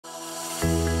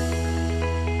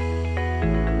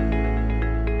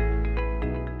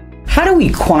How do we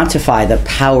quantify the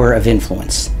power of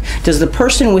influence? Does the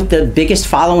person with the biggest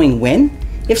following win?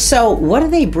 If so, what are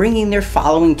they bringing their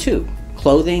following to?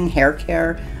 Clothing, hair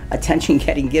care,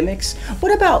 attention-getting gimmicks?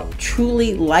 What about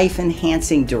truly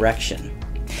life-enhancing direction?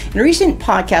 In a recent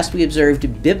podcast, we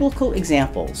observed biblical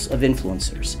examples of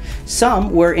influencers. Some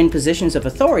were in positions of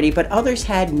authority, but others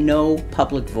had no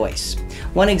public voice.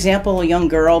 One example, a young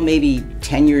girl, maybe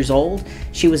 10 years old,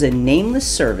 she was a nameless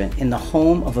servant in the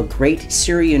home of a great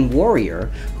Syrian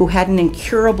warrior who had an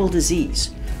incurable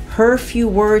disease. Her few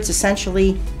words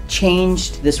essentially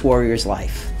changed this warrior's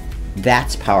life.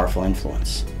 That's powerful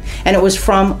influence. And it was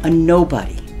from a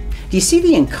nobody. Do you see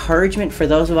the encouragement for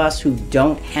those of us who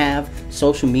don't have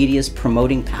social media's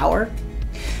promoting power?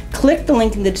 Click the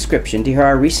link in the description to hear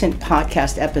our recent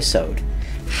podcast episode,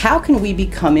 How Can We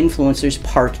Become Influencers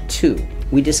Part 2.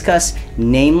 We discuss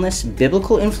nameless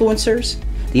biblical influencers,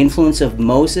 the influence of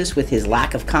Moses with his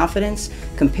lack of confidence,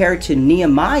 compared to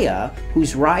Nehemiah,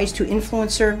 whose rise to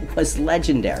influencer was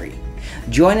legendary.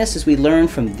 Join us as we learn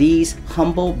from these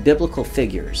humble biblical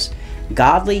figures.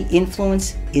 Godly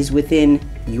influence is within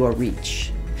your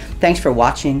reach. Thanks for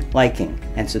watching, liking,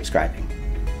 and subscribing.